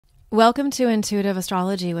Welcome to Intuitive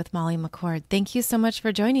Astrology with Molly McCord. Thank you so much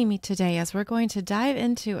for joining me today as we're going to dive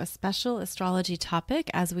into a special astrology topic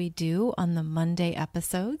as we do on the Monday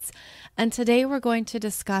episodes. And today we're going to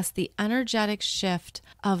discuss the energetic shift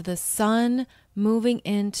of the Sun moving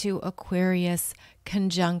into Aquarius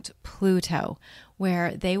conjunct Pluto,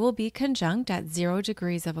 where they will be conjunct at 0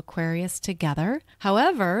 degrees of Aquarius together.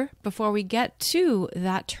 However, before we get to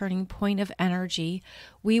that turning point of energy,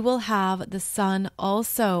 we will have the Sun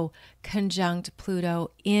also conjunct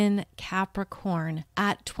Pluto in Capricorn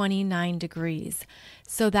at 29 degrees.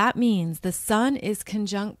 So that means the Sun is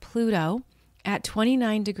conjunct Pluto at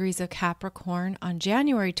 29 degrees of Capricorn on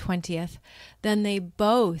January 20th, then they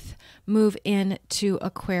both move into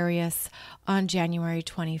Aquarius on January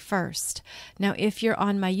 21st. Now, if you're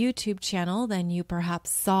on my YouTube channel, then you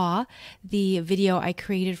perhaps saw the video I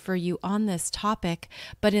created for you on this topic.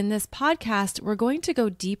 But in this podcast, we're going to go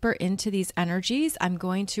deeper into these energies. I'm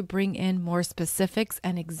going to bring in more specifics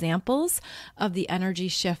and examples of the energy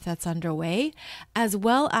shift that's underway, as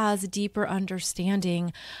well as deeper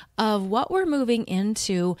understanding of what we're moving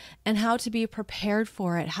into and how to be prepared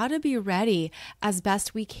for it, how to be ready as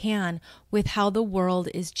best we can with how the world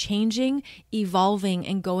is changing, evolving,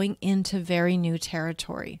 and going into very new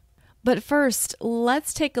territory. But first,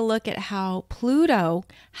 let's take a look at how Pluto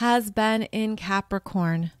has been in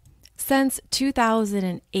Capricorn since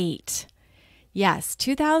 2008. Yes,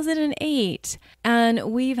 2008.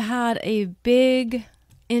 And we've had a big,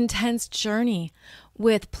 intense journey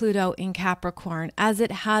with Pluto in Capricorn as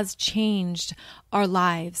it has changed our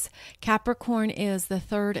lives. Capricorn is the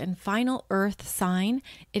third and final earth sign.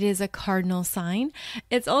 It is a cardinal sign.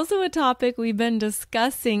 It's also a topic we've been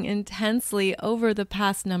discussing intensely over the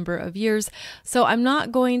past number of years. So I'm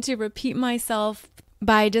not going to repeat myself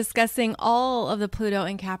by discussing all of the Pluto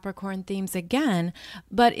and Capricorn themes again,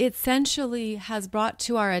 but it essentially has brought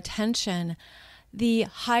to our attention the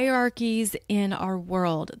hierarchies in our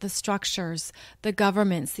world, the structures, the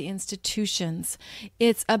governments, the institutions.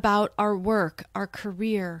 It's about our work, our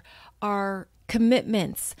career, our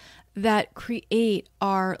commitments that create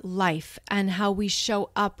our life and how we show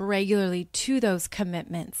up regularly to those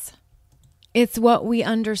commitments. It's what we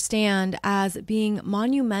understand as being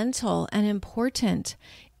monumental and important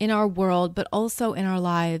in our world, but also in our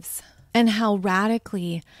lives, and how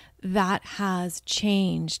radically that has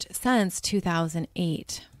changed since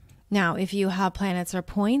 2008. Now, if you have planets or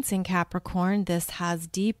points in Capricorn, this has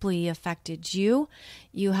deeply affected you.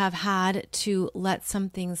 You have had to let some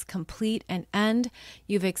things complete and end.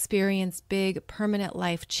 You've experienced big permanent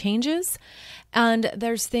life changes. And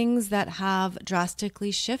there's things that have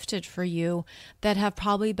drastically shifted for you that have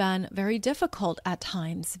probably been very difficult at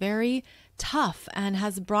times, very tough, and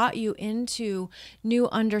has brought you into new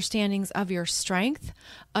understandings of your strength,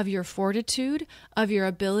 of your fortitude, of your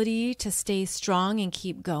ability to stay strong and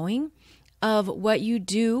keep going, of what you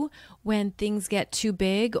do when things get too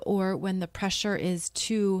big or when the pressure is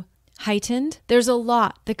too heightened. There's a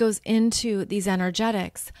lot that goes into these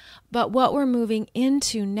energetics, but what we're moving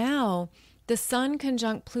into now, the Sun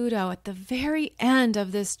conjunct Pluto at the very end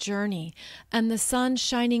of this journey, and the Sun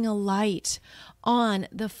shining a light on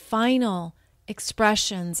the final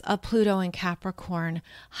expressions of Pluto and Capricorn,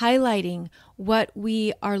 highlighting what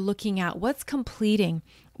we are looking at, what's completing,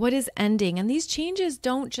 what is ending. And these changes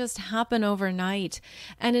don't just happen overnight.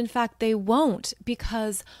 And in fact, they won't,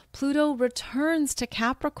 because Pluto returns to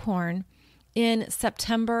Capricorn in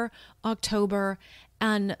September, October,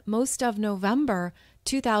 and most of November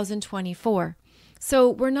 2024. So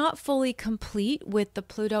we're not fully complete with the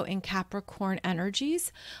Pluto and Capricorn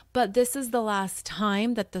energies, but this is the last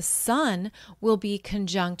time that the Sun will be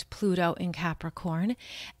conjunct Pluto in Capricorn,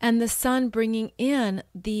 and the Sun bringing in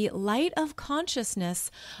the light of consciousness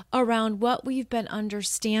around what we've been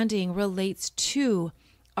understanding relates to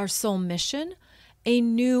our soul mission, a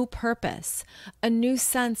new purpose, a new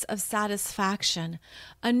sense of satisfaction,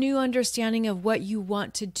 a new understanding of what you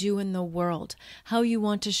want to do in the world, how you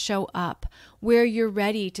want to show up, where you're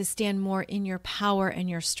ready to stand more in your power and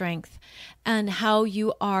your strength, and how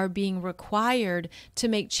you are being required to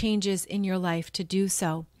make changes in your life to do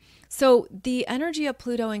so. So the energy of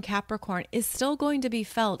Pluto and Capricorn is still going to be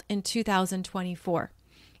felt in 2024.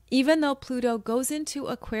 Even though Pluto goes into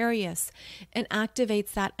Aquarius and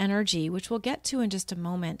activates that energy, which we'll get to in just a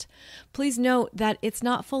moment, please note that it's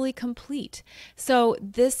not fully complete. So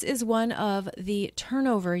this is one of the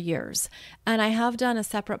turnover years, and I have done a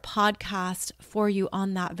separate podcast for you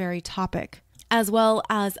on that very topic, as well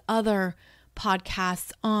as other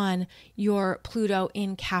podcasts on your Pluto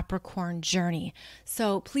in Capricorn journey.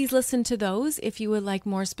 So please listen to those if you would like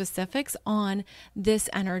more specifics on this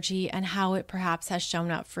energy and how it perhaps has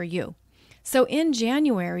shown up for you. So in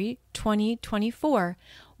January 2024,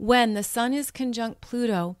 when the Sun is conjunct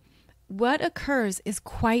Pluto, what occurs is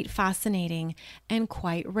quite fascinating and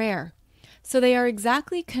quite rare. So they are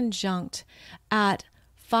exactly conjunct at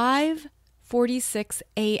 5:46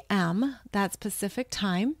 a.m., that's Pacific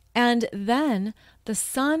time, and then the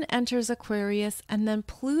Sun enters Aquarius and then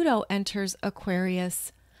Pluto enters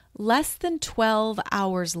Aquarius less than 12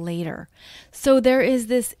 hours later. So there is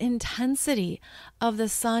this intensity of the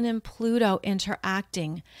Sun and Pluto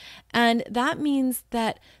interacting, and that means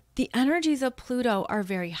that the energies of Pluto are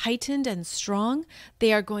very heightened and strong.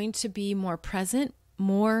 They are going to be more present,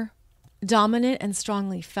 more dominant and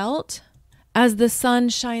strongly felt as the Sun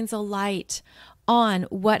shines a light on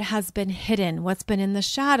what has been hidden, what's been in the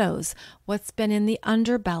shadows, what's been in the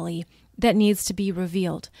underbelly that needs to be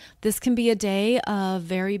revealed. This can be a day of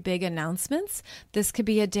very big announcements. This could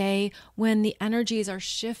be a day when the energies are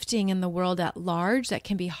shifting in the world at large that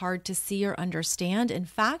can be hard to see or understand. In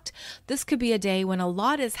fact, this could be a day when a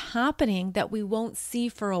lot is happening that we won't see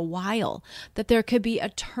for a while, that there could be a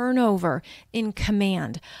turnover in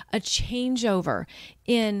command, a changeover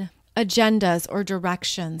in agendas or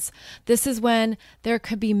directions. This is when there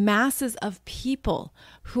could be masses of people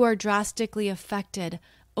who are drastically affected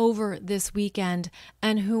over this weekend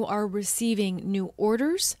and who are receiving new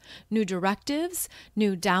orders, new directives,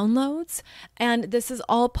 new downloads. And this is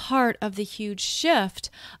all part of the huge shift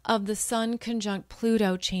of the Sun conjunct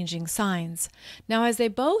Pluto changing signs. Now, as they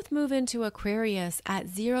both move into Aquarius at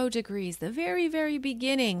 0 degrees, the very, very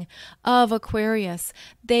beginning of Aquarius,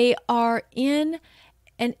 they are in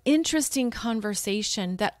an interesting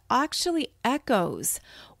conversation that actually echoes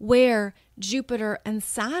where Jupiter and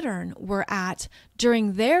Saturn were at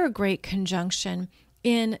during their great conjunction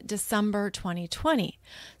in December 2020.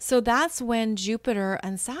 So that's when Jupiter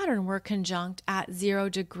and Saturn were conjunct at 0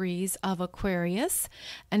 degrees of Aquarius.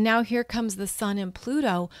 And now here comes the Sun and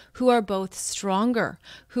Pluto, who are both stronger,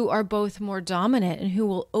 who are both more dominant, and who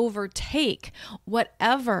will overtake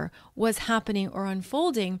whatever was happening or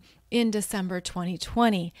unfolding in December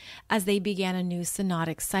 2020 as they began a new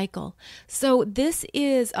synodic cycle. So this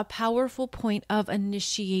is a powerful point of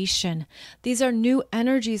initiation. These are new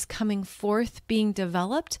energies coming forth, being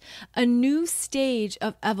developed. A new stage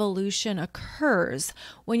of evolution occurs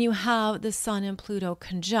when you have the Sun and Pluto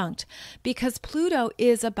conjunct, because Pluto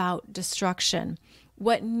is about destruction,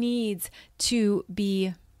 what needs to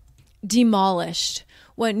be demolished,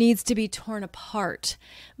 what needs to be torn apart.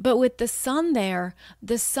 But with the Sun there,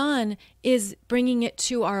 the Sun is bringing it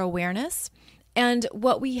to our awareness. And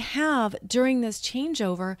what we have during this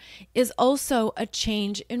changeover is also a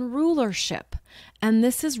change in rulership. And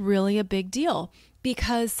this is really a big deal,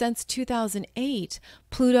 because since 2008,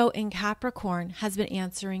 Pluto in Capricorn has been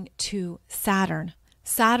answering to Saturn.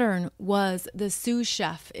 Saturn was the sous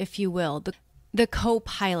chef, if you will, the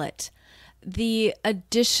co-pilot, the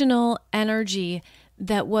additional energy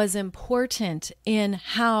that was important in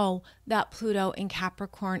how that Pluto in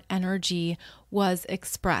Capricorn energy was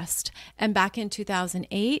expressed. And back in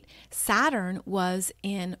 2008, Saturn was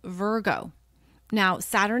in Virgo. Now,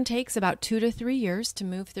 Saturn takes about 2 to 3 years to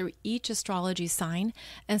move through each astrology sign.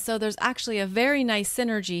 And so there's actually a very nice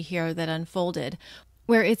synergy here that unfolded,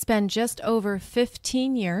 where it's been just over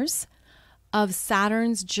 15 years of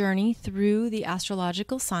Saturn's journey through the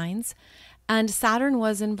astrological signs. And Saturn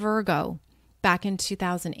was in Virgo back in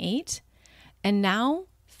 2008. And now,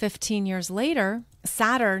 15 years later,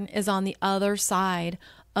 Saturn is on the other side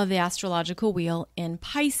of the astrological wheel in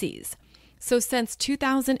Pisces. So since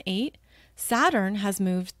 2008, Saturn has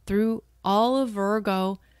moved through all of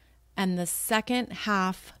Virgo and the second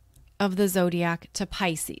half of the zodiac to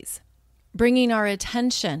Pisces, bringing our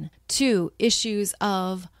attention to issues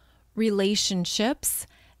of relationships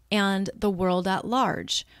and the world at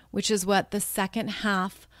large, which is what the second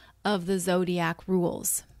half of the zodiac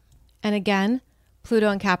rules. And again,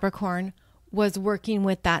 Pluto in Capricorn was working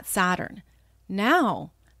with that Saturn.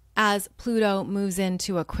 Now, as Pluto moves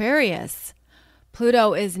into Aquarius,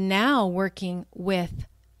 Pluto is now working with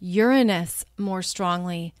Uranus more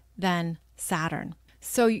strongly than Saturn.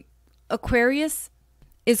 So Aquarius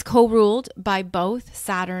is co-ruled by both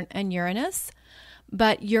Saturn and Uranus,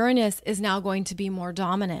 but Uranus is now going to be more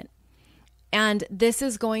dominant. And this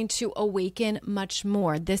is going to awaken much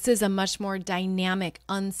more. This is a much more dynamic,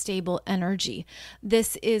 unstable energy.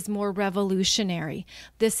 This is more revolutionary.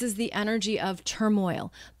 This is the energy of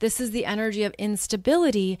turmoil. This is the energy of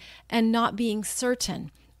instability and not being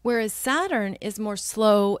certain. Whereas Saturn is more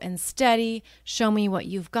slow and steady. Show me what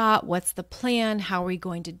you've got. What's the plan? How are we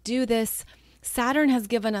going to do this? Saturn has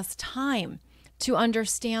given us time to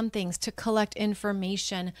understand things, to collect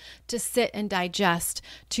information, to sit and digest,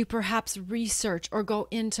 to perhaps research or go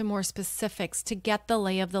into more specifics, to get the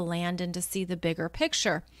lay of the land and to see the bigger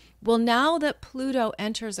picture. Well, now that Pluto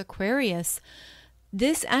enters Aquarius,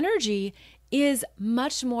 this energy is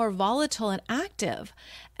much more volatile and active.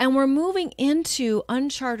 And we're moving into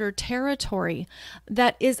uncharted territory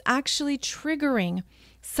that is actually triggering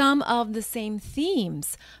some of the same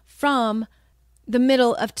themes from the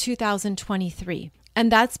middle of 2023.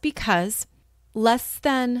 And that's because less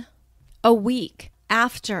than a week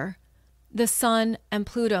after the Sun and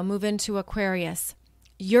Pluto move into Aquarius,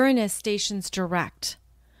 Uranus stations direct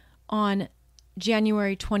on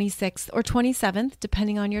January 26th or 27th,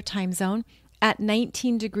 depending on your time zone, at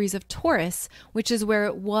 19 degrees of Taurus, which is where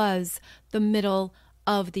it was the middle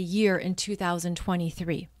of the year in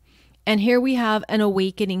 2023. And here we have an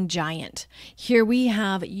awakening giant. Here we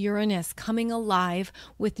have Uranus coming alive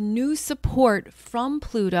with new support from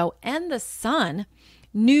Pluto and the Sun,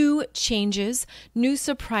 new changes, new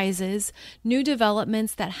surprises, new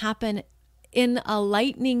developments that happen in a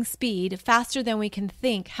lightning speed, faster than we can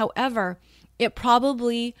think. However, it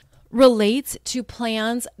probably relates to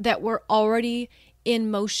plans that were already in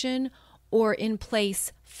motion or in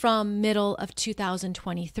place from middle of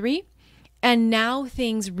 2023. And now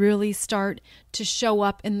things really start to show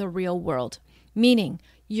up in the real world, meaning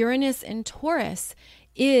Uranus in Taurus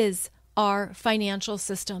is our financial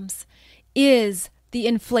systems, is the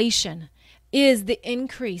inflation, is the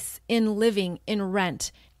increase in living, in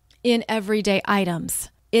rent, in everyday items.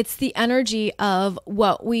 It's the energy of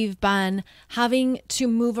what we've been having to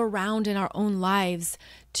move around in our own lives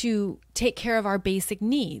to take care of our basic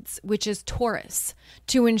needs, which is Taurus,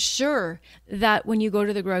 to ensure that when you go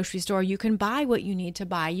to the grocery store, you can buy what you need to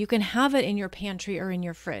buy. You can have it in your pantry or in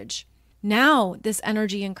your fridge. Now this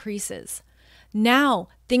energy increases. Now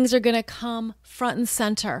things are going to come front and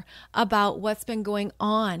center about what's been going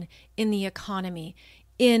on in the economy,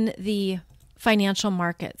 in the financial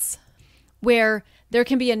markets, where there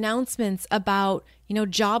can be announcements about,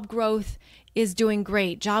 job growth is doing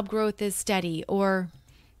great, job growth is steady, or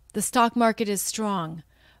the stock market is strong.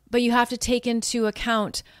 But you have to take into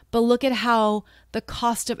account, but look at how the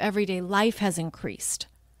cost of everyday life has increased,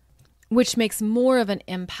 which makes more of an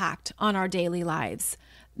impact on our daily lives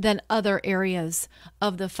than other areas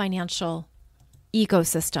of the financial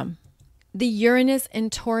ecosystem. The Uranus and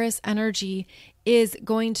Taurus energy is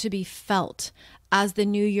going to be felt as the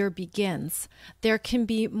new year begins. There can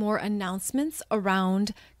be more announcements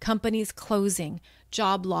around companies closing,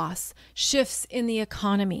 job loss, shifts in the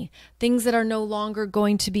economy, things that are no longer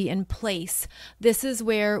going to be in place. This is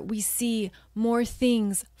where we see more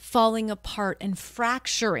things falling apart and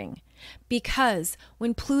fracturing, because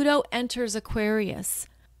when Pluto enters Aquarius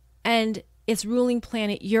and its ruling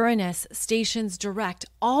planet Uranus stations direct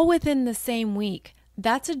all within the same week,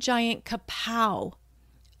 that's a giant kapow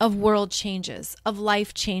of world changes, of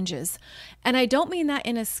life changes. And I don't mean that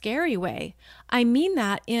in a scary way. I mean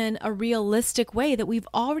that in a realistic way, that we've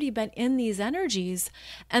already been in these energies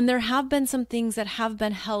and there have been some things that have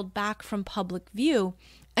been held back from public view.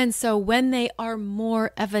 And so when they are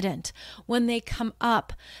more evident, when they come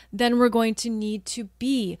up, then we're going to need to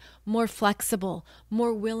be more flexible,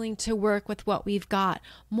 more willing to work with what we've got,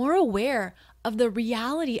 more aware of the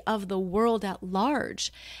reality of the world at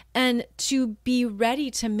large, and to be ready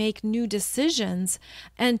to make new decisions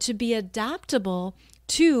and to be adaptable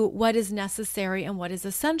to what is necessary and what is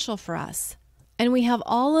essential for us. And we have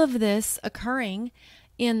all of this occurring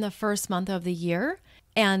in the first month of the year.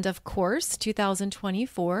 And of course,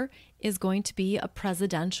 2024 is going to be a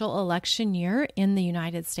presidential election year in the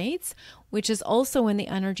United States, which is also when the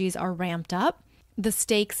energies are ramped up. The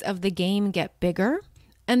stakes of the game get bigger.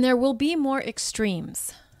 And there will be more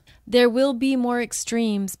extremes. There will be more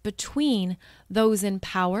extremes between those in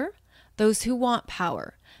power, those who want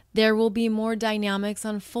power. There will be more dynamics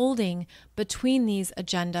unfolding between these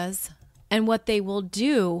agendas and what they will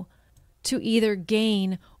do to either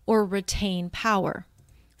gain or retain power.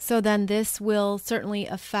 So then this will certainly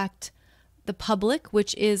affect the public,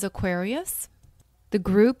 which is Aquarius, the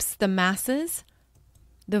groups, the masses,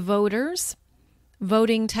 the voters,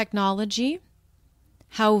 voting technology,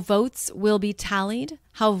 how votes will be tallied,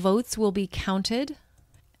 how votes will be counted,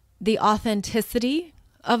 the authenticity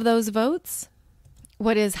of those votes,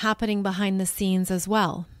 what is happening behind the scenes as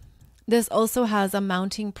well. This also has a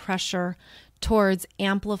mounting pressure towards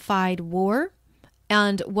amplified war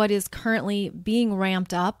and what is currently being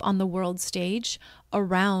ramped up on the world stage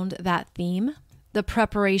around that theme. the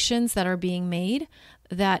preparations that are being made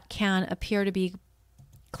that can appear to be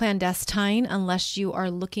clandestine unless you are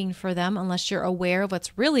looking for them, unless you're aware of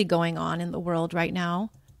what's really going on in the world right now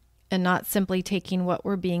and not simply taking what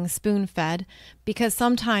we're being spoon-fed. Because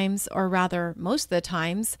sometimes, or rather most of the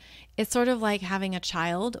times, it's sort of like having a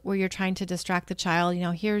child where you're trying to distract the child.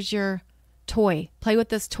 Here's your toy. Play with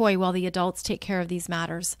this toy while the adults take care of these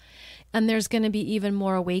matters. And there's going to be even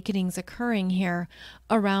more awakenings occurring here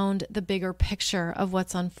around the bigger picture of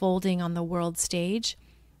what's unfolding on the world stage,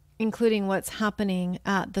 including what's happening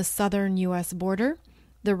at the southern U.S. border,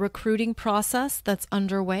 the recruiting process that's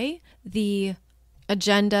underway, the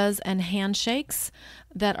agendas and handshakes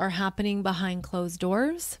that are happening behind closed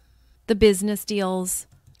doors, the business deals,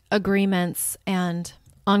 agreements, and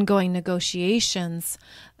ongoing negotiations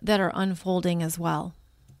that are unfolding as well.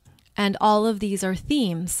 And all of these are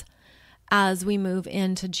themes as we move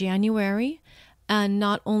into January, and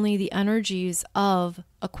not only the energies of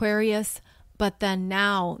Aquarius, but then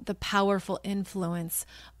now the powerful influence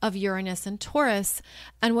of Uranus and Taurus.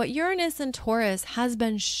 And what Uranus and Taurus has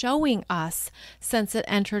been showing us since it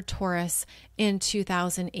entered Taurus in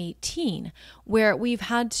 2018, where we've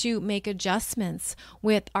had to make adjustments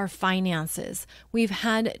with our finances. We've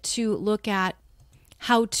had to look at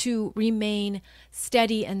how to remain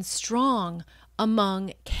steady and strong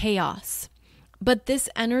among chaos. But this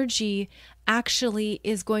energy actually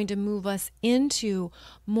is going to move us into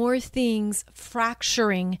more things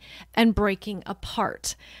fracturing and breaking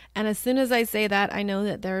apart. And as soon as I say that, I know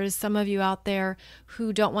that there is some of you out there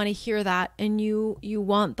who don't want to hear that, and you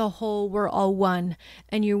want the whole we're all one,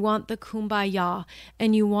 and you want the kumbaya,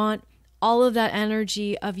 and you want all of that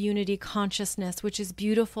energy of unity consciousness, which is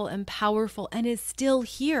beautiful and powerful and is still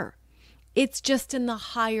here. It's just in the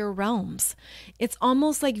higher realms. It's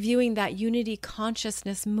almost like viewing that unity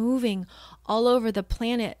consciousness moving all over the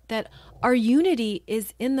planet, that our unity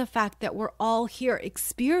is in the fact that we're all here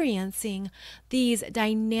experiencing these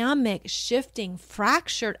dynamic, shifting,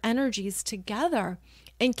 fractured energies together.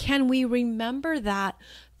 And can we remember that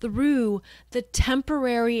through the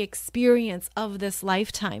temporary experience of this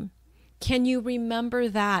lifetime? Can you remember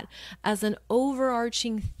that as an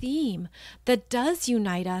overarching theme that does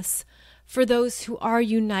unite us for those who are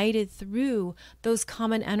united through those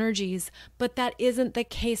common energies, but that isn't the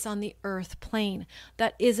case on the earth plane.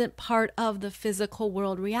 That isn't part of the physical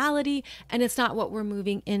world reality, and it's not what we're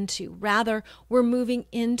moving into. Rather, we're moving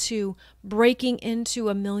into breaking into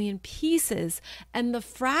a million pieces and the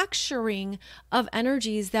fracturing of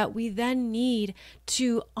energies that we then need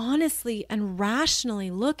to honestly and rationally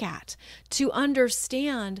look at to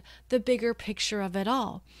understand the bigger picture of it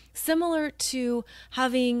all. Similar to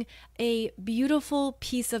having a beautiful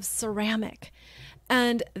piece of ceramic,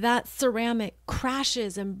 and that ceramic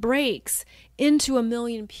crashes and breaks into a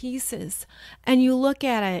million pieces, and you look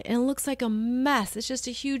at it and it looks like a mess. It's just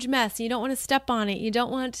a huge mess. You don't want to step on it. You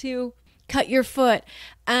don't want to cut your foot,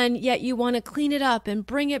 and yet you want to clean it up and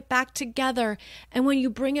bring it back together. And when you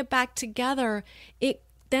bring it back together, it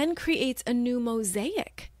then creates a new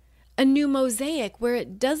mosaic where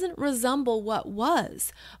it doesn't resemble what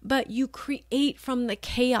was, but you create from the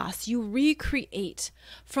chaos. You recreate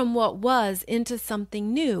from what was into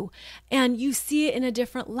something new, and you see it in a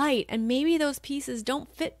different light. And maybe those pieces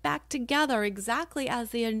don't fit back together exactly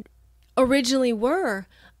as they originally were,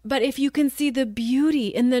 but if you can see the beauty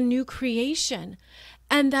in the new creation,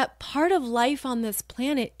 and that part of life on this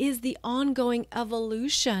planet is the ongoing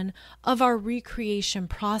evolution of our recreation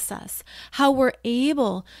process. How we're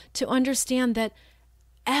able to understand that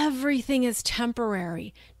everything is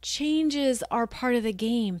temporary. Changes are part of the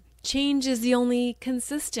game. Change is the only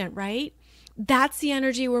consistent, right? That's the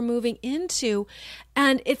energy we're moving into,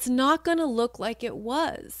 and it's not going to look like it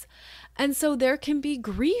was. And so there can be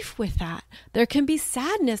grief with that. There can be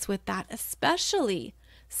sadness with that, especially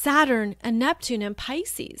Saturn and Neptune and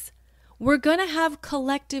Pisces. We're going to have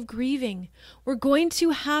collective grieving. We're going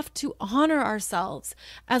to have to honor ourselves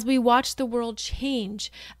as we watch the world change,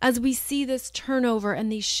 as we see this turnover and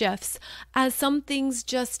these shifts, as some things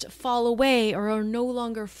just fall away or are no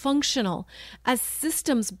longer functional, as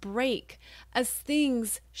systems break, as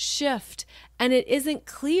things shift, and it isn't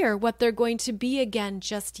clear what they're going to be again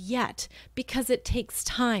just yet, because it takes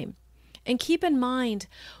time. And keep in mind,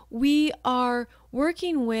 we are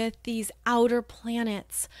working with these outer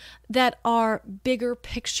planets that are bigger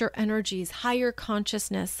picture energies, higher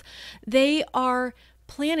consciousness. They are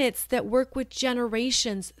planets that work with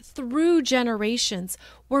generations, through generations.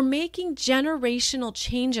 We're making generational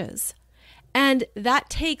changes. And that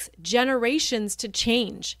takes generations to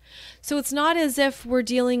change. So it's not as if we're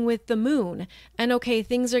dealing with the moon and okay,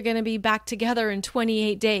 things are going to be back together in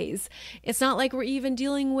 28 days. It's not like we're even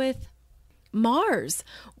dealing with Mars,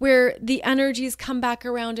 where the energies come back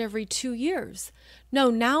around every 2 years. No,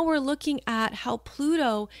 now we're looking at how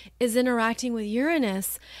Pluto is interacting with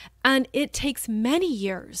Uranus, and it takes many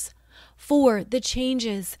years for the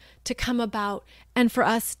changes to come about and for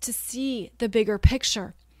us to see the bigger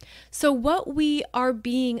picture. So what we are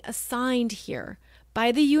being assigned here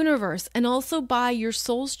by the universe and also by your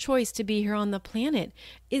soul's choice to be here on the planet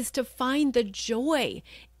is to find the joy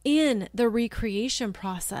in the recreation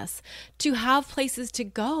process, to have places to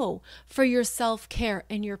go for your self-care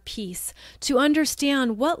and your peace, to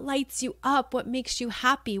understand what lights you up, what makes you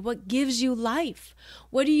happy, what gives you life,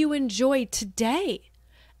 what do you enjoy today,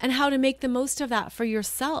 and how to make the most of that for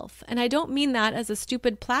yourself. And I don't mean that as a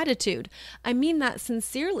stupid platitude. I mean that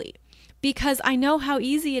sincerely, because I know how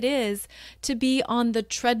easy it is to be on the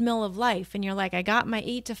treadmill of life. And you're like, I got my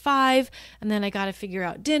 8 to 5, and then I got to figure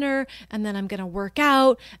out dinner, and then I'm going to work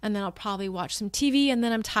out, and then I'll probably watch some TV, and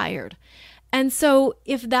then I'm tired. And so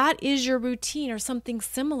if that is your routine or something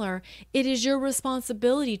similar, it is your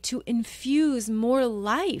responsibility to infuse more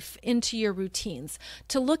life into your routines,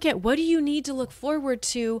 to look at what do you need to look forward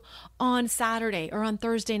to on Saturday or on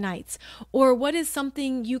Thursday nights, or what is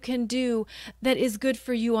something you can do that is good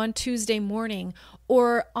for you on Tuesday morning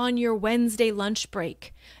or on your Wednesday lunch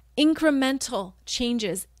break. Incremental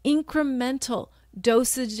changes, incremental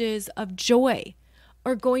dosages of joy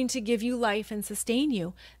are going to give you life and sustain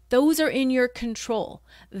you. Those are in your control.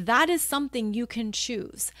 That is something you can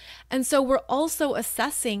choose. And so we're also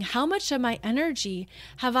assessing how much of my energy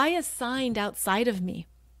have I assigned outside of me?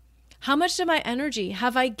 How much of my energy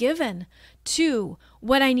have I given to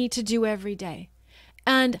what I need to do every day?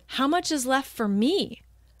 And how much is left for me?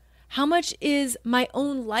 How much is my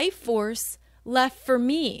own life force left for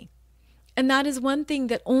me? And that is one thing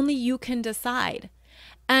that only you can decide.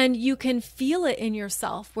 And you can feel it in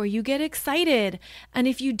yourself where you get excited. And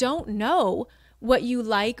if you don't know what you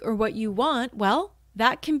like or what you want, well,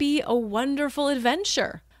 that can be a wonderful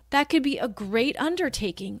adventure. That could be a great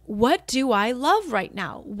undertaking. What do I love right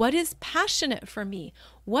now? What is passionate for me?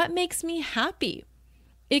 What makes me happy?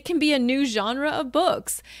 It can be a new genre of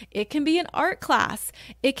books. It can be an art class.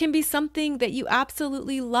 It can be something that you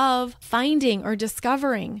absolutely love finding or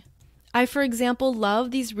discovering. I, for example,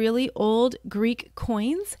 love these really old Greek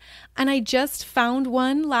coins, and I just found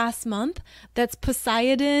one last month that's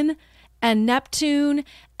Poseidon and Neptune,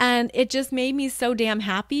 and it just made me so damn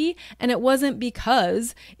happy. And it wasn't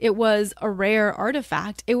because it was a rare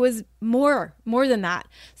artifact. It was more than that.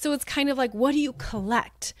 So it's kind of like, what do you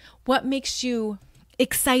collect? What makes you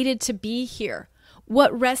excited to be here?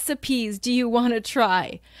 What recipes do you want to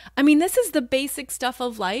try? I mean, this is the basic stuff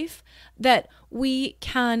of life that we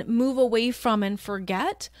can move away from and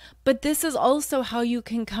forget, but this is also how you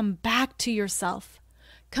can come back to yourself.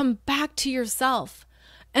 Come back to yourself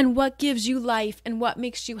and what gives you life and what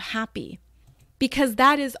makes you happy, because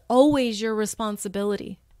that is always your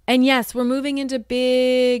responsibility. And yes, we're moving into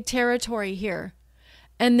big territory here.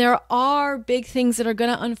 And there are big things that are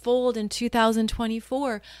going to unfold in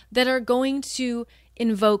 2024 that are going to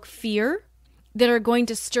invoke fear, that are going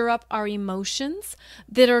to stir up our emotions,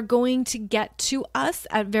 that are going to get to us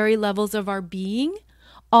at very levels of our being.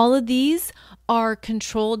 All of these are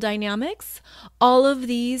control dynamics. All of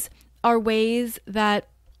these are ways that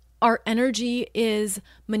our energy is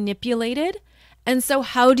manipulated. And so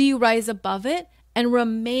how do you rise above it and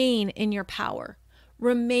remain in your power?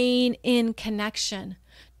 Remain in connection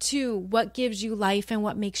to what gives you life and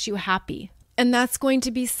what makes you happy. And that's going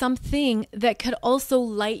to be something that could also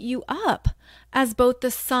light you up as both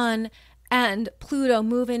the Sun and Pluto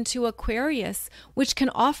move into Aquarius, which can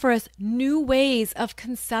offer us new ways of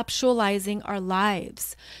conceptualizing our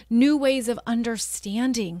lives, new ways of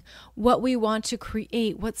understanding what we want to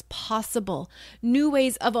create, what's possible, new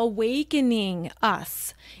ways of awakening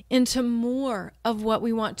us into more of what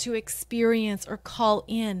we want to experience or call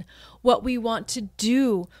in, what we want to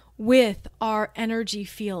do with our energy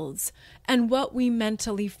fields, and what we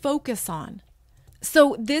mentally focus on.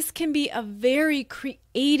 So this can be a very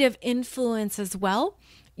creative influence as well.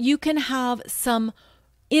 You can have some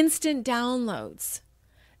instant downloads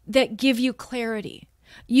that give you clarity.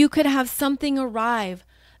 You could have something arrive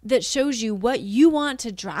that shows you what you want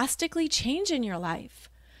to drastically change in your life.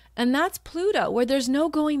 And that's Pluto, where there's no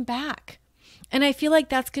going back. And I feel like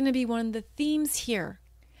that's going to be one of the themes here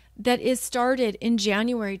that is started in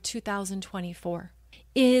January 2024,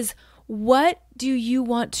 is What do you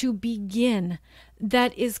want to begin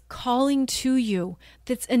that is calling to you,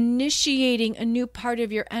 that's initiating a new part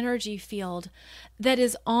of your energy field, that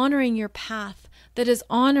is honoring your path, that is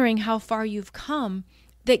honoring how far you've come,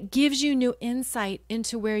 that gives you new insight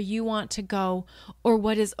into where you want to go or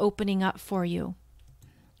what is opening up for you?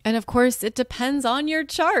 And of course, it depends on your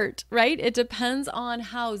chart, right? It depends on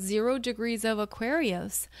how 0 degrees of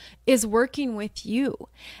Aquarius is working with you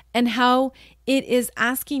and how it is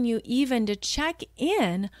asking you even to check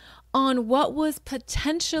in on what was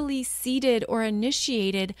potentially seeded or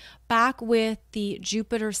initiated back with the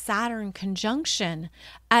Jupiter-Saturn conjunction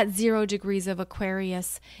at 0 degrees of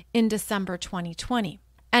Aquarius in December 2020.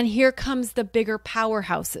 And here comes the bigger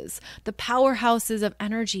powerhouses, the powerhouses of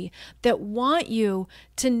energy that want you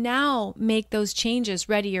to now make those changes,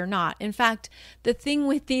 ready or not. In fact, the thing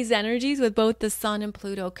with these energies, with both the Sun and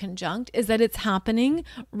Pluto conjunct, is that it's happening,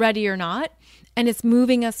 ready or not, and it's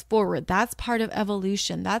moving us forward. That's part of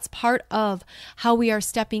evolution. That's part of how we are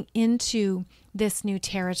stepping into this new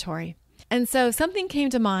territory. And so something came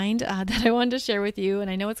to mind that I wanted to share with you. And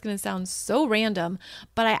I know it's going to sound so random,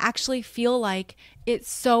 but I actually feel like it's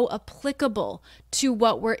so applicable to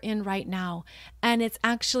what we're in right now. And it's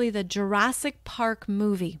actually the Jurassic Park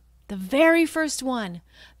movie, the very first one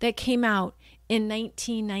that came out in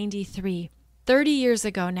 1993, 30 years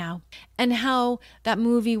ago now. And how that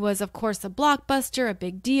movie was, of course, a blockbuster, a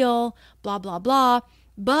big deal, blah, blah, blah.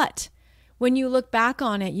 But when you look back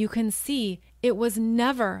on it, you can see it was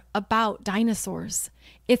never about dinosaurs.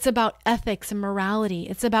 It's about ethics and morality.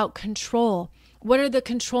 It's about control. What are the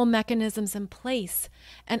control mechanisms in place?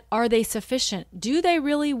 And are they sufficient? Do they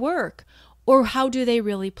really work? Or how do they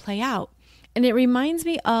really play out? And it reminds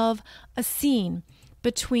me of a scene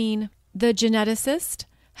between the geneticist,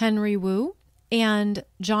 Henry Wu, and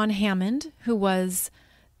John Hammond, who was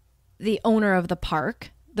the owner of the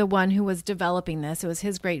park, the one who was developing this. It was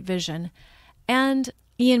his great vision. And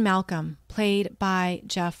Ian Malcolm, played by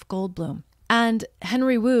Jeff Goldblum. And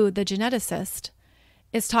Henry Wu, the geneticist,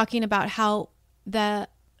 is talking about how the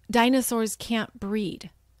dinosaurs can't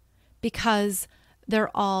breed because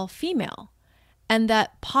they're all female, and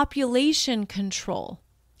that population control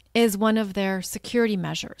is one of their security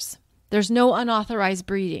measures. There's no unauthorized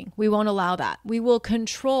breeding. We won't allow that. We will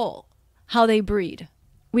control how they breed.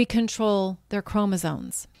 We control their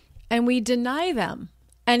chromosomes, and we deny them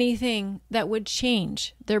anything that would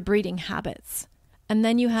change their breeding habits. And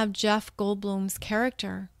then you have Jeff Goldblum's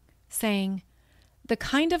character saying, the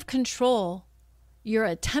kind of control you're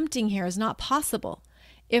attempting here is not possible.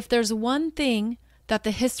 If there's one thing that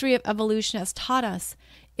the history of evolution has taught us,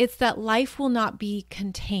 it's that life will not be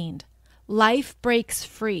contained. Life breaks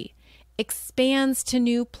free, expands to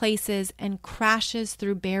new places, and crashes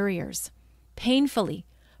through barriers, painfully,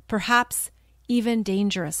 perhaps even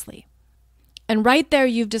dangerously. And right there,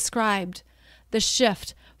 you've described the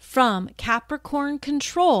shift from Capricorn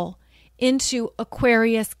control into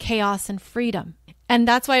Aquarius chaos and freedom. And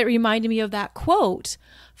that's why it reminded me of that quote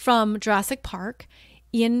from Jurassic Park,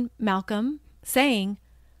 Ian Malcolm saying,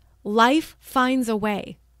 life finds a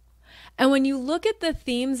way. And when you look at the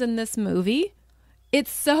themes in this movie,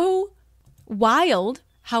 it's so wild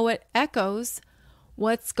how it echoes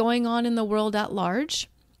what's going on in the world at large.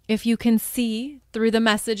 If you can see through the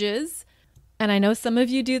messages, and I know some of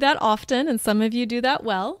you do that often, and some of you do that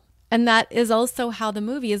well. And that is also how the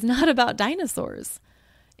movie is not about dinosaurs.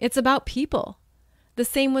 It's about people. The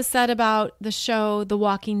same was said about the show The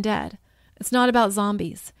Walking Dead. It's not about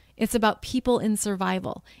zombies. It's about people in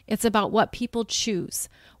survival. It's about what people choose,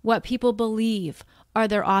 what people believe are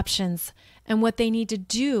their options, and what they need to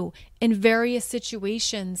do in various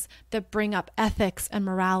situations that bring up ethics and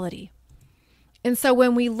morality. And so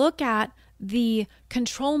when we look at the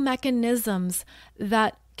control mechanisms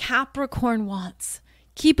that Capricorn wants,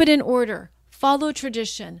 keep it in order, follow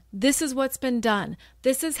tradition. This is what's been done.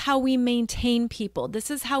 This is how we maintain people. This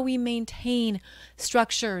is how we maintain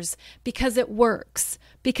structures because it works,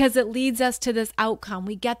 because it leads us to this outcome.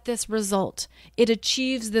 We get this result. It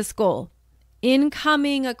achieves this goal.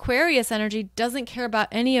 Incoming Aquarius energy doesn't care about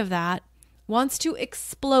any of that, wants to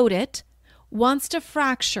explode it, wants to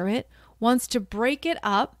fracture it, wants to break it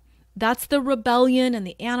up. That's the rebellion and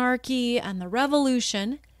the anarchy and the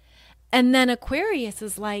revolution. And then Aquarius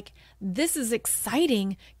is like, this is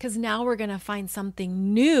exciting because now we're going to find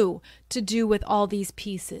something new to do with all these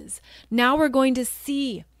pieces. Now we're going to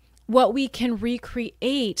see what we can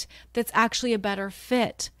recreate that's actually a better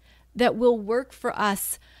fit, that will work for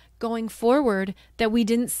us going forward that we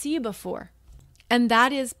didn't see before. And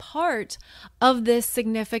that is part of this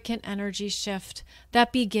significant energy shift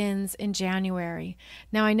that begins in January.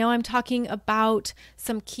 Now, I know I'm talking about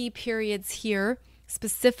some key periods here,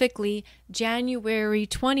 specifically January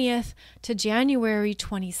 20th to January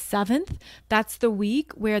 27th. That's the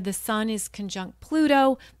week where the Sun is conjunct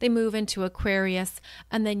Pluto. They move into Aquarius,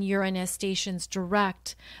 and then Uranus stations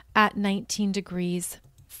direct at 19 degrees,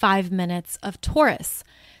 5 minutes of Taurus.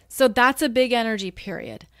 So that's a big energy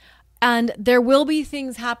period. And there will be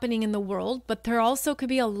things happening in the world, but there also could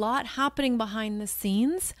be a lot happening behind the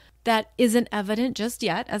scenes that isn't evident just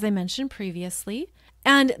yet, as I mentioned previously.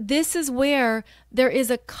 And this is where there is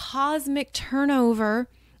a cosmic turnover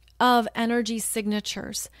of energy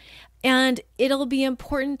signatures. And it'll be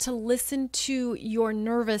important to listen to your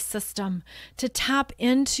nervous system, to tap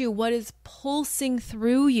into what is pulsing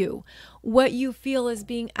through you, what you feel is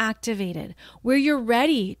being activated, where you're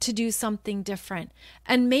ready to do something different.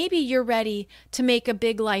 And maybe you're ready to make a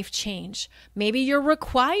big life change. Maybe you're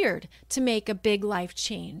required to make a big life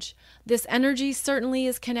change. This energy certainly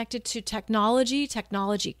is connected to technology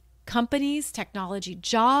companies, technology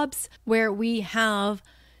jobs, where we have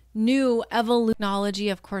new evolutionary.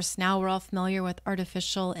 Of course, now we're all familiar with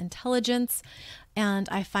artificial intelligence, and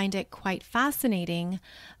I find it quite fascinating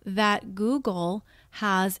that Google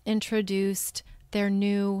has introduced their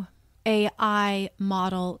new AI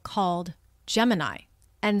model called Gemini.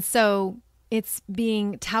 And so it's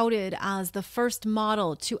being touted as the first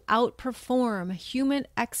model to outperform human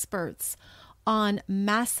experts on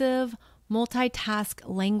massive multitask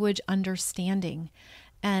language understanding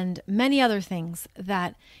and many other things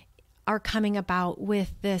that are coming about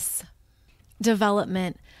with this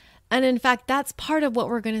development. And in fact, that's part of what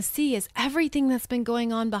we're going to see is everything that's been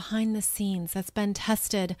going on behind the scenes, that's been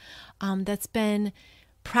tested, that's been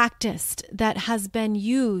practiced, that has been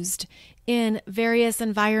used in various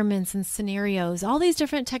environments and scenarios. All these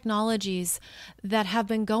different technologies that have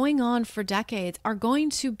been going on for decades are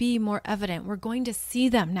going to be more evident. We're going to see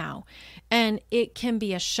them now. And it can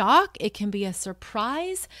be a shock. It can be a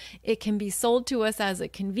surprise. It can be sold to us as a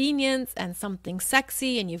convenience and something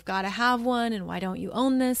sexy, and you've got to have one, and why don't you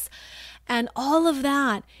own this? And all of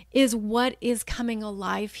that is what is coming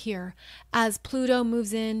alive here as Pluto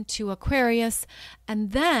moves into Aquarius.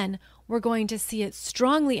 And then we're going to see it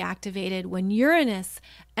strongly activated when Uranus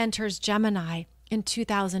enters Gemini in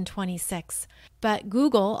 2026. But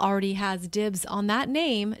Google already has dibs on that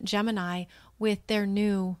name, Gemini, with their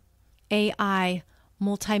new AI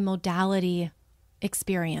multimodality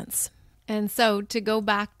experience. And so to go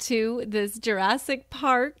back to this Jurassic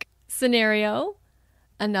Park scenario,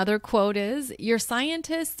 another quote is, "Your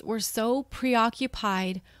scientists were so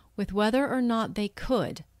preoccupied with whether or not they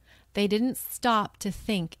could, they didn't stop to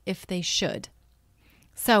think if they should."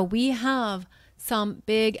 So we have some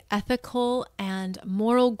big ethical and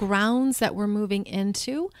moral grounds that we're moving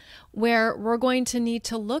into where we're going to need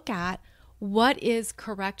to look at what is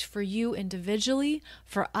correct for you individually,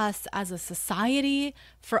 for us as a society,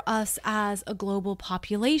 for us as a global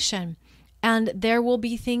population. And there will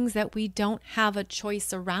be things that we don't have a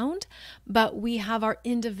choice around, but we have our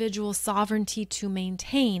individual sovereignty to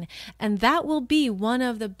maintain. And that will be one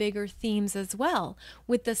of the bigger themes as well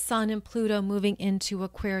with the Sun and Pluto moving into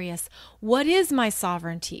Aquarius. What is my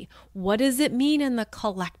sovereignty? What does it mean in the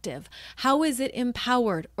collective? How is it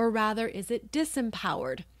empowered, or rather, is it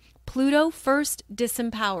disempowered? Pluto first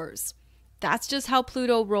disempowers. That's just how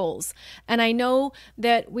Pluto rolls. And I know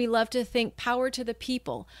that we love to think power to the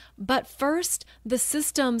people, but first, the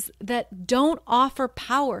systems that don't offer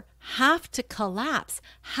power have to collapse,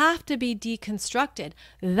 have to be deconstructed.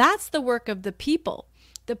 That's the work of the people.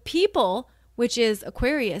 The people, which is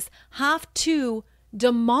Aquarius, have to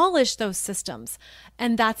demolish those systems.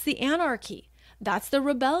 And that's the anarchy. That's the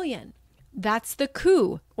rebellion. That's the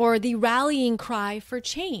coup, or the rallying cry for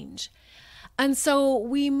change. And so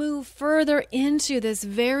we move further into this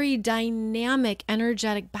very dynamic,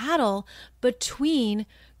 energetic battle between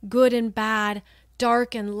good and bad,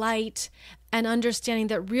 dark and light, and understanding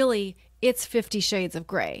that really it's 50 shades of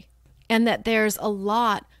gray, and that there's a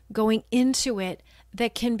lot going into it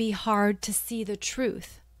that can be hard to see the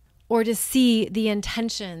truth, or to see the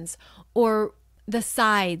intentions, or the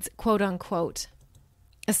sides, quote unquote,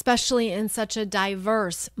 especially in such a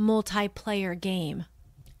diverse multiplayer game.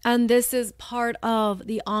 And this is part of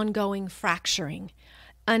the ongoing fracturing,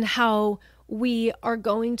 and how we are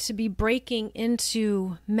going to be breaking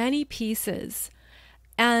into many pieces.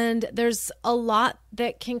 And there's a lot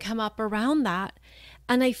that can come up around that.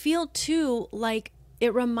 And I feel too like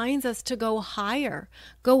it reminds us to go higher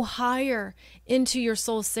into your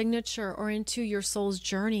soul signature or into your soul's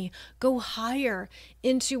journey. Go higher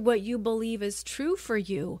into what you believe is true for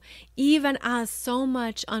you, even as so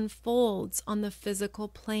much unfolds on the physical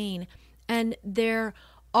plane and there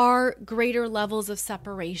are greater levels of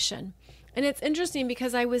separation. And it's interesting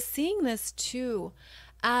because I was seeing this too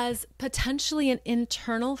as potentially an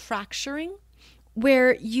internal fracturing,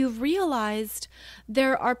 where you've realized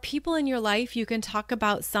there are people in your life you can talk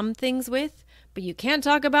about some things with, but you can't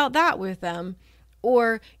talk about that with them.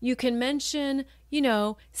 Or you can mention,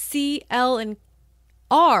 C, L, and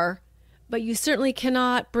R, but you certainly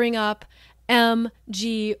cannot bring up M,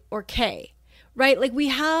 G, or K, right? Like we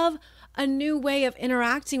have a new way of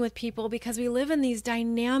interacting with people because we live in these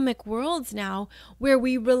dynamic worlds now where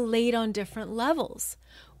we relate on different levels.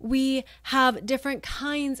 We have different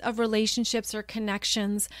kinds of relationships or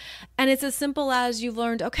connections. And it's as simple as you've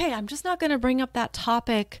learned, okay, I'm just not going to bring up that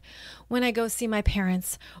topic when I go see my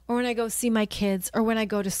parents or when I go see my kids or when I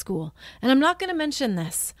go to school. And I'm not going to mention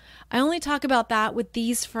this. I only talk about that with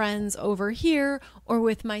these friends over here or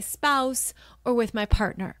with my spouse or with my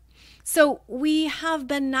partner. So we have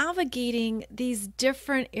been navigating these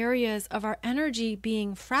different areas of our energy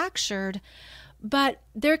being fractured. But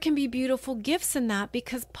there can be beautiful gifts in that,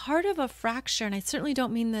 because part of a fracture, and I certainly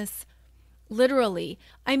don't mean this literally,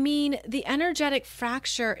 I mean the energetic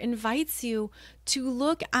fracture invites you to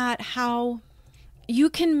look at how you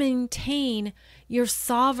can maintain your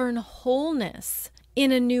sovereign wholeness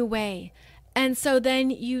in a new way. And so then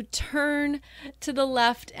you turn to the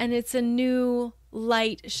left and it's a new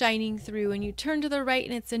light shining through, and you turn to the right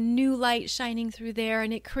and it's a new light shining through there,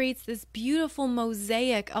 and it creates this beautiful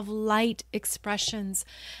mosaic of light expressions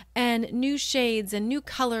and new shades and new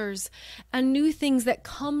colors and new things that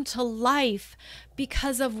come to life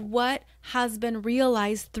because of what has been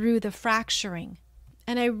realized through the fracturing.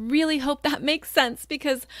 And I really hope that makes sense,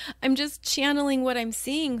 because I'm just channeling what I'm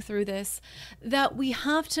seeing through this, that we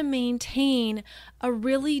have to maintain a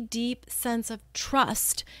really deep sense of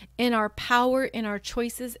trust in our power, in our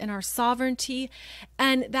choices, in our sovereignty.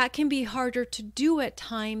 And that can be harder to do at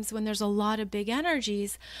times when there's a lot of big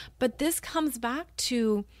energies. But this comes back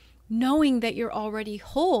to knowing that you're already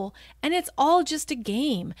whole, and it's all just a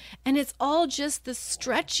game, and it's all just the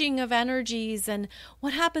stretching of energies, and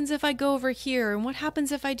what happens if I go over here, and what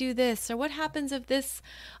happens if I do this, or what happens if this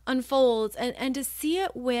unfolds, and to see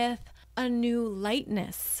it with a new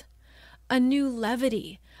lightness, a new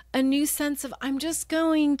levity, a new sense of I'm just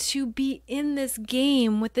going to be in this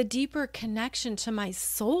game with a deeper connection to my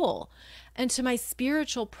soul and to my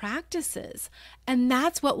spiritual practices. And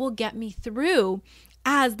that's what will get me through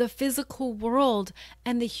as the physical world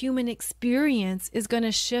and the human experience is going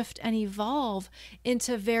to shift and evolve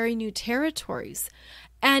into very new territories.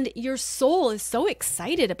 And your soul is so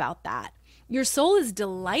excited about that. Your soul is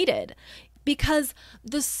delighted because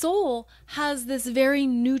the soul has this very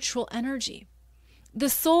neutral energy. The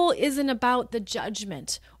soul isn't about the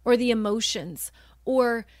judgment or the emotions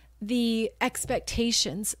or the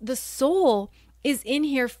expectations. The soul is in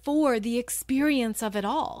here for the experience of it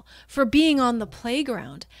all, for being on the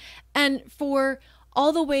playground, and for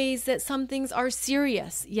all the ways that some things are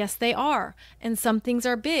serious. Yes, they are. And some things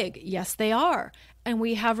are big. Yes, they are. And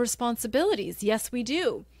we have responsibilities. Yes, we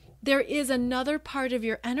do. There is another part of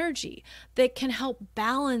your energy that can help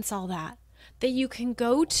balance all that you can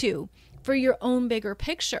go to for your own bigger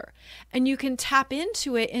picture. And you can tap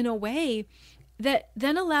into it in a way that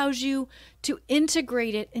then allows you to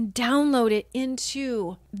integrate it and download it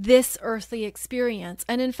into this earthly experience.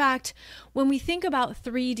 And in fact, when we think about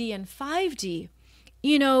 3D and 5D,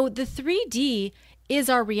 the 3D is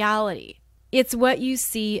our reality. It's what you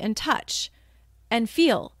see and touch and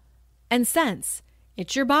feel and sense.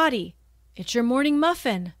 It's your body. It's your morning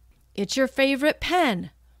muffin. It's your favorite pen.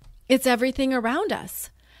 It's everything around us.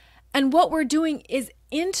 And what we're doing is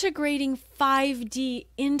integrating 5D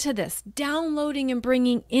into this, downloading and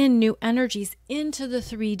bringing in new energies into the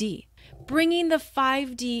 3D, bringing the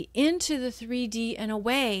 5D into the 3D in a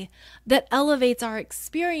way that elevates our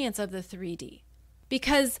experience of the 3D.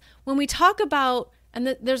 Because when we talk about,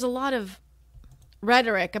 and there's a lot of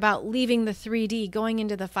rhetoric about leaving the 3D, going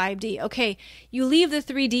into the 5D. Okay, you leave the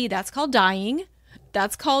 3D, that's called dying.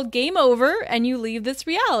 That's called game over, and you leave this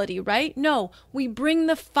reality, right? No, we bring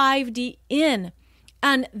the 5D in.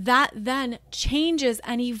 And that then changes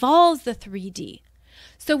and evolves the 3D.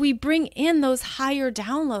 So we bring in those higher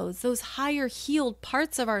downloads, those higher healed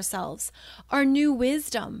parts of ourselves, our new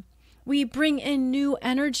wisdom. We bring in new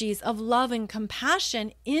energies of love and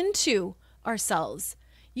compassion into ourselves.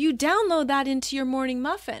 You download that into your morning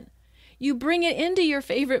muffin. You bring it into your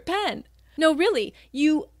favorite pen. No, really,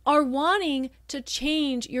 you are wanting to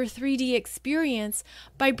change your 3D experience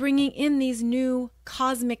by bringing in these new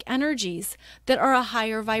cosmic energies that are a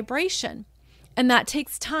higher vibration. And that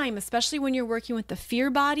takes time, especially when you're working with the fear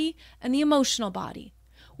body and the emotional body.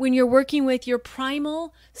 When you're working with your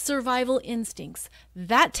primal survival instincts,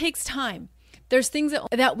 that takes time. There's things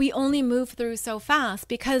that we only move through so fast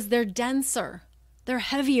because they're denser, they're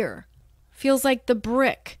heavier. Feels like the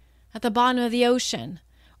brick at the bottom of the ocean,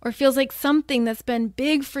 or feels like something that's been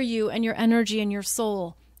big for you and your energy and your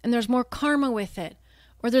soul, and there's more karma with it,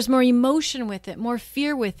 or there's more emotion with it, more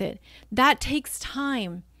fear with it. That takes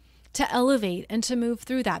time to elevate and to move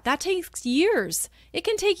through that. That takes years. It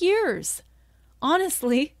can take years,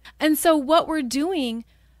 honestly. And so what we're doing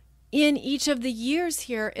in each of the years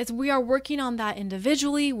here is we are working on that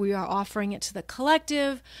individually. We are offering it to the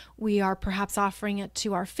collective. We are perhaps offering it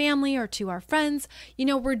to our family or to our friends.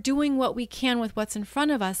 We're doing what we can with what's in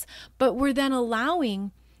front of us, but we're then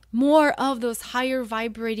allowing more of those higher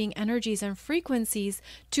vibrating energies and frequencies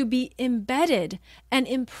to be embedded and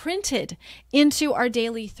imprinted into our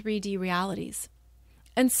daily 3D realities.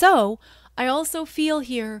 And so I also feel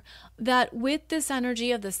here that with this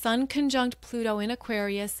energy of the Sun conjunct Pluto in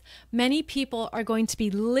Aquarius, many people are going to be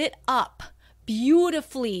lit up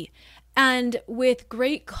beautifully and with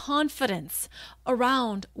great confidence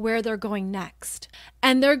around where they're going next.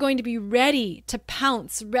 And they're going to be ready to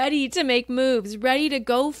pounce, ready to make moves, ready to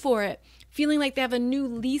go for it, feeling like they have a new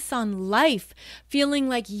lease on life, feeling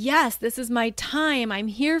like, yes, this is my time, I'm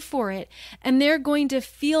here for it. And they're going to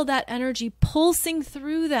feel that energy pulsing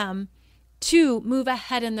through them to move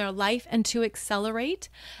ahead in their life and to accelerate.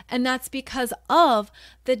 And that's because of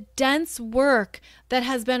the dense work that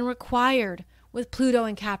has been required with Pluto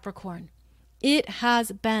and Capricorn. It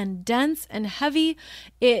has been dense and heavy.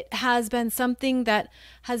 It has been something that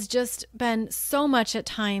has just been so much at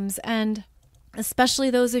times. And especially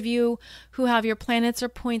those of you who have your planets or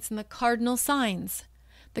points in the cardinal signs.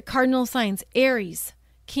 The cardinal signs, Aries,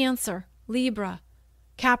 Cancer, Libra,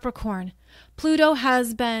 Capricorn. Pluto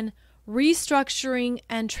has been restructuring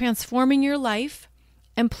and transforming your life.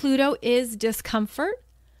 And Pluto is discomfort.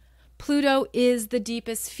 Pluto is the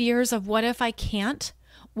deepest fears of what if I can't?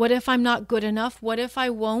 What if I'm not good enough? What if I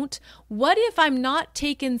won't? What if I'm not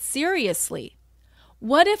taken seriously?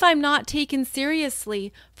 What if I'm not taken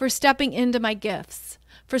seriously for stepping into my gifts,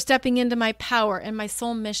 for stepping into my power and my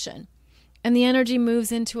soul mission? And the energy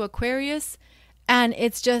moves into Aquarius, and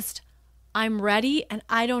it's just, I'm ready, and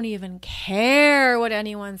I don't even care what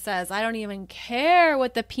anyone says. I don't even care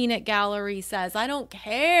what the peanut gallery says. I don't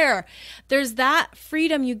care. There's that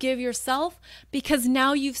freedom you give yourself because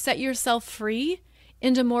now you've set yourself free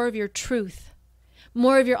into more of your truth,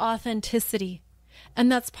 more of your authenticity. And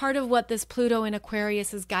that's part of what this Pluto in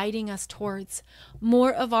Aquarius is guiding us towards.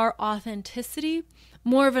 More of our authenticity,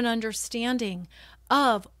 more of an understanding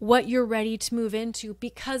of what you're ready to move into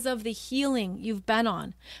because of the healing you've been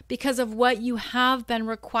on, because of what you have been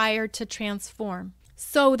required to transform.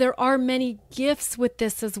 So there are many gifts with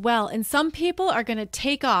this as well. And some people are going to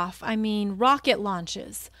take off. Rocket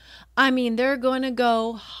launches. They're going to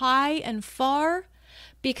go high and far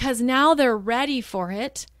because now they're ready for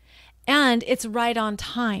it and it's right on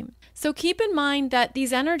time. So keep in mind that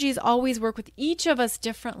these energies always work with each of us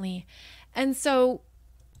differently. And so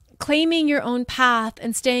claiming your own path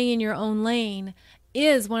and staying in your own lane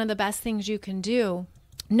is one of the best things you can do,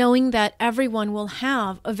 knowing that everyone will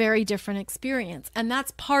have a very different experience. And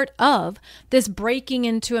that's part of this breaking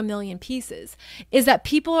into a million pieces, is that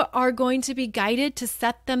people are going to be guided to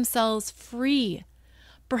set themselves free,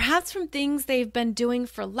 perhaps from things they've been doing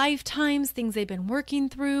for lifetimes, things they've been working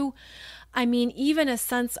through. Even a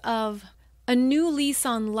sense of a new lease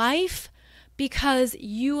on life, because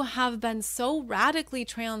you have been so radically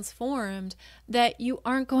transformed that you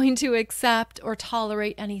aren't going to accept or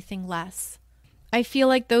tolerate anything less. I feel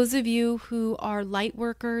like those of you who are light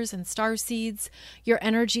workers and starseeds, your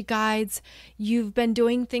energy guides, you've been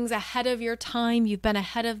doing things ahead of your time. You've been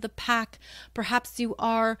ahead of the pack. Perhaps you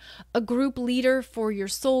are a group leader for your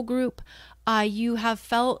soul group. You have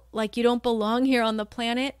felt like you don't belong here on the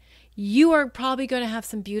planet. You are probably going to have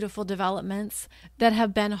some beautiful developments that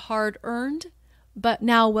have been hard earned, but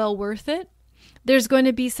now well worth it. There's going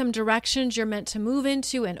to be some directions you're meant to move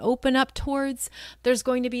into and open up towards. There's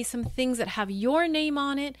going to be some things that have your name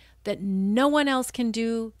on it that no one else can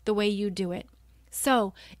do the way you do it.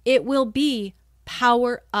 So it will be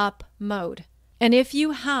power up mode. And if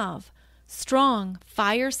you have strong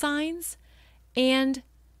fire signs and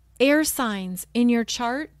air signs in your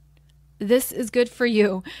chart, this is good for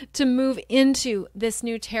you to move into this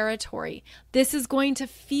new territory. This is going to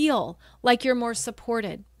feel like you're more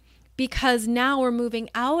supported, because now we're moving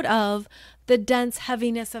out of the dense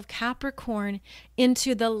heaviness of Capricorn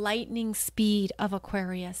into the lightning speed of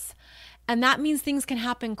Aquarius. And that means things can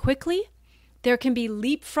happen quickly. There can be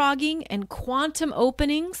leapfrogging and quantum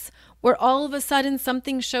openings where all of a sudden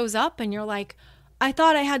something shows up and you're like, I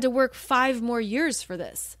thought I had to work 5 more years for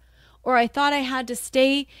this. Or I thought I had to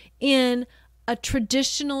stay in a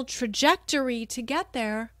traditional trajectory to get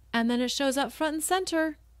there. And then it shows up front and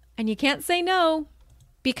center and you can't say no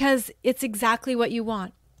because it's exactly what you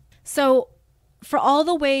want. So for all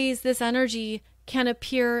the ways this energy can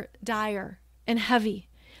appear dire and heavy,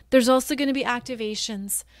 there's also going to be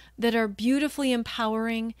activations that are beautifully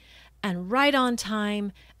empowering and right on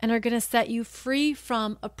time and are going to set you free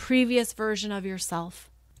from a previous version of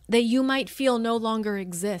yourself that you might feel no longer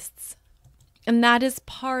exists. And that is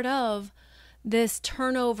part of this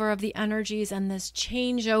turnover of the energies and this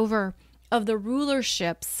changeover of the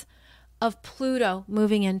rulerships of Pluto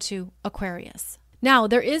moving into Aquarius. Now,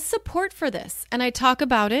 there is support for this, and I talk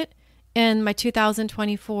about it in my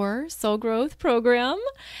 2024 Soul Growth program,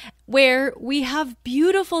 where we have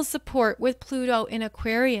beautiful support with Pluto in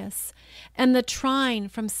Aquarius and the trine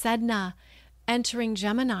from Sedna entering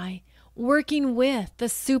Gemini, working with the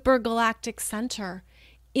super galactic center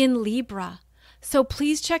in Libra. So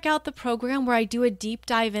please check out the program where I do a deep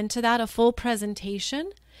dive into that, a full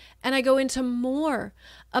presentation, and I go into more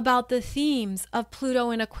about the themes of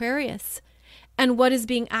Pluto in Aquarius and what is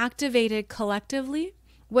being activated collectively,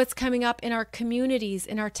 what's coming up in our communities,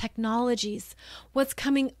 in our technologies, what's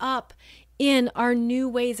coming up in our new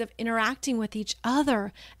ways of interacting with each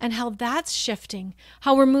other and how that's shifting,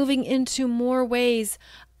 how we're moving into more ways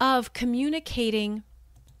of communicating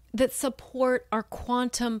that support our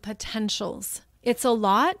quantum potentials. It's a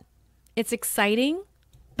lot, it's exciting,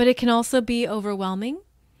 but it can also be overwhelming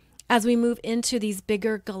as we move into these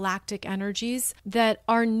bigger galactic energies that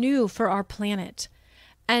are new for our planet.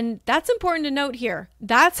 And that's important to note here.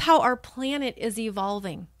 That's how our planet is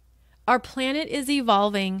evolving. Our planet is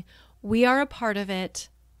evolving. We are a part of it.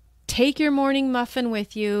 Take your morning muffin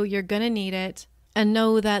with you. You're going to need it. And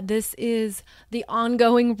know that this is the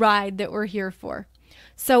ongoing ride that we're here for.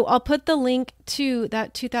 So I'll put the link to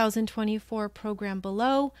that 2024 program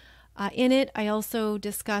below. In it, I also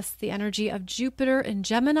discuss the energy of Jupiter in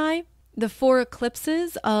Gemini, the 4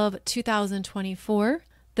 eclipses of 2024,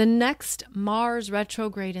 the next Mars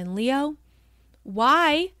retrograde in Leo,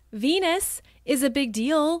 why Venus is a big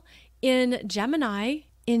deal in Gemini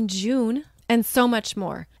in June, and so much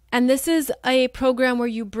more. And this is a program where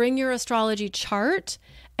you bring your astrology chart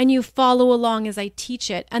and you follow along as I teach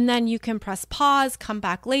it. And then you can press pause, come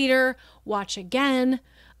back later, watch again.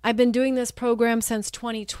 I've been doing this program since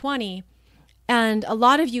 2020. And a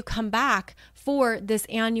lot of you come back for this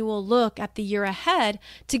annual look at the year ahead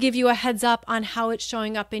to give you a heads up on how it's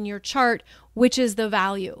showing up in your chart, which is the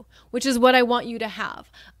value, which is what I want you to have.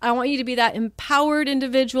 I want you to be that empowered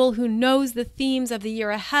individual who knows the themes of the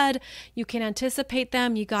year ahead. You can anticipate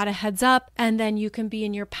them, you got a heads up, and then you can be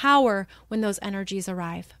in your power when those energies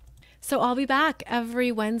arrive. So I'll be back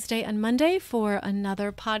every Wednesday and Monday for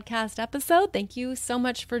another podcast episode. Thank you so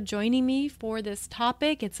much for joining me for this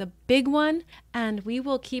topic. It's a big one, and we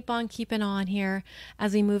will keep on keeping on here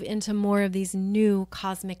as we move into more of these new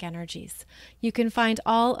cosmic energies. You can find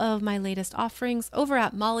all of my latest offerings over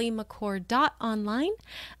at mollymccord.online,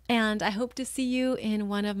 and I hope to see you in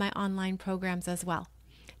one of my online programs as well.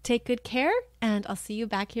 Take good care, and I'll see you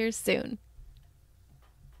back here soon.